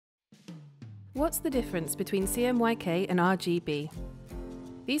What's the difference between CMYK and RGB?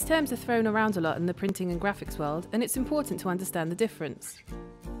 These terms are thrown around a lot in the printing and graphics world, and it's important to understand the difference.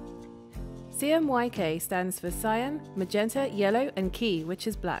 CMYK stands for cyan, magenta, yellow and key, which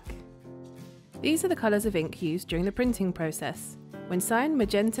is black. These are the colours of ink used during the printing process. When cyan,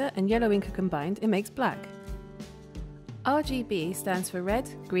 magenta and yellow ink are combined, it makes black. RGB stands for red,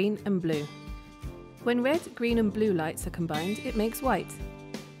 green and blue. When red, green and blue lights are combined, it makes white.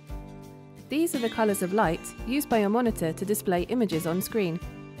 These are the colours of light used by your monitor to display images on screen.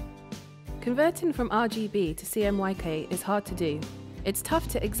 Converting from RGB to CMYK is hard to do. It's tough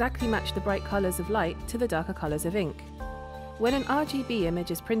to exactly match the bright colours of light to the darker colours of ink. When an RGB image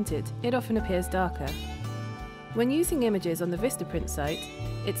is printed, it often appears darker. When using images on the Vistaprint site,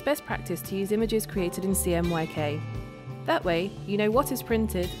 it's best practice to use images created in CMYK. That way, you know what is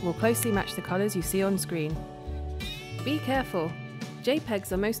printed will closely match the colours you see on screen. Be careful!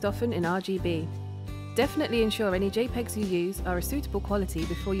 JPEGs are most often in RGB. Definitely ensure any JPEGs you use are a suitable quality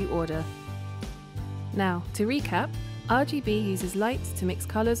before you order. Now, to recap, RGB uses light to mix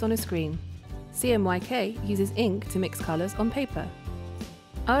colours on a screen. CMYK uses ink to mix colours on paper.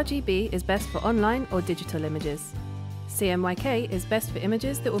 RGB is best for online or digital images. CMYK is best for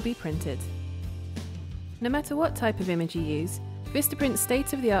images that will be printed. No matter what type of image you use, Vistaprint's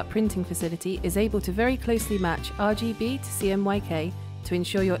state-of-the-art printing facility is able to very closely match RGB to CMYK to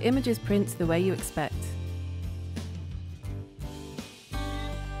ensure your images print the way you expect.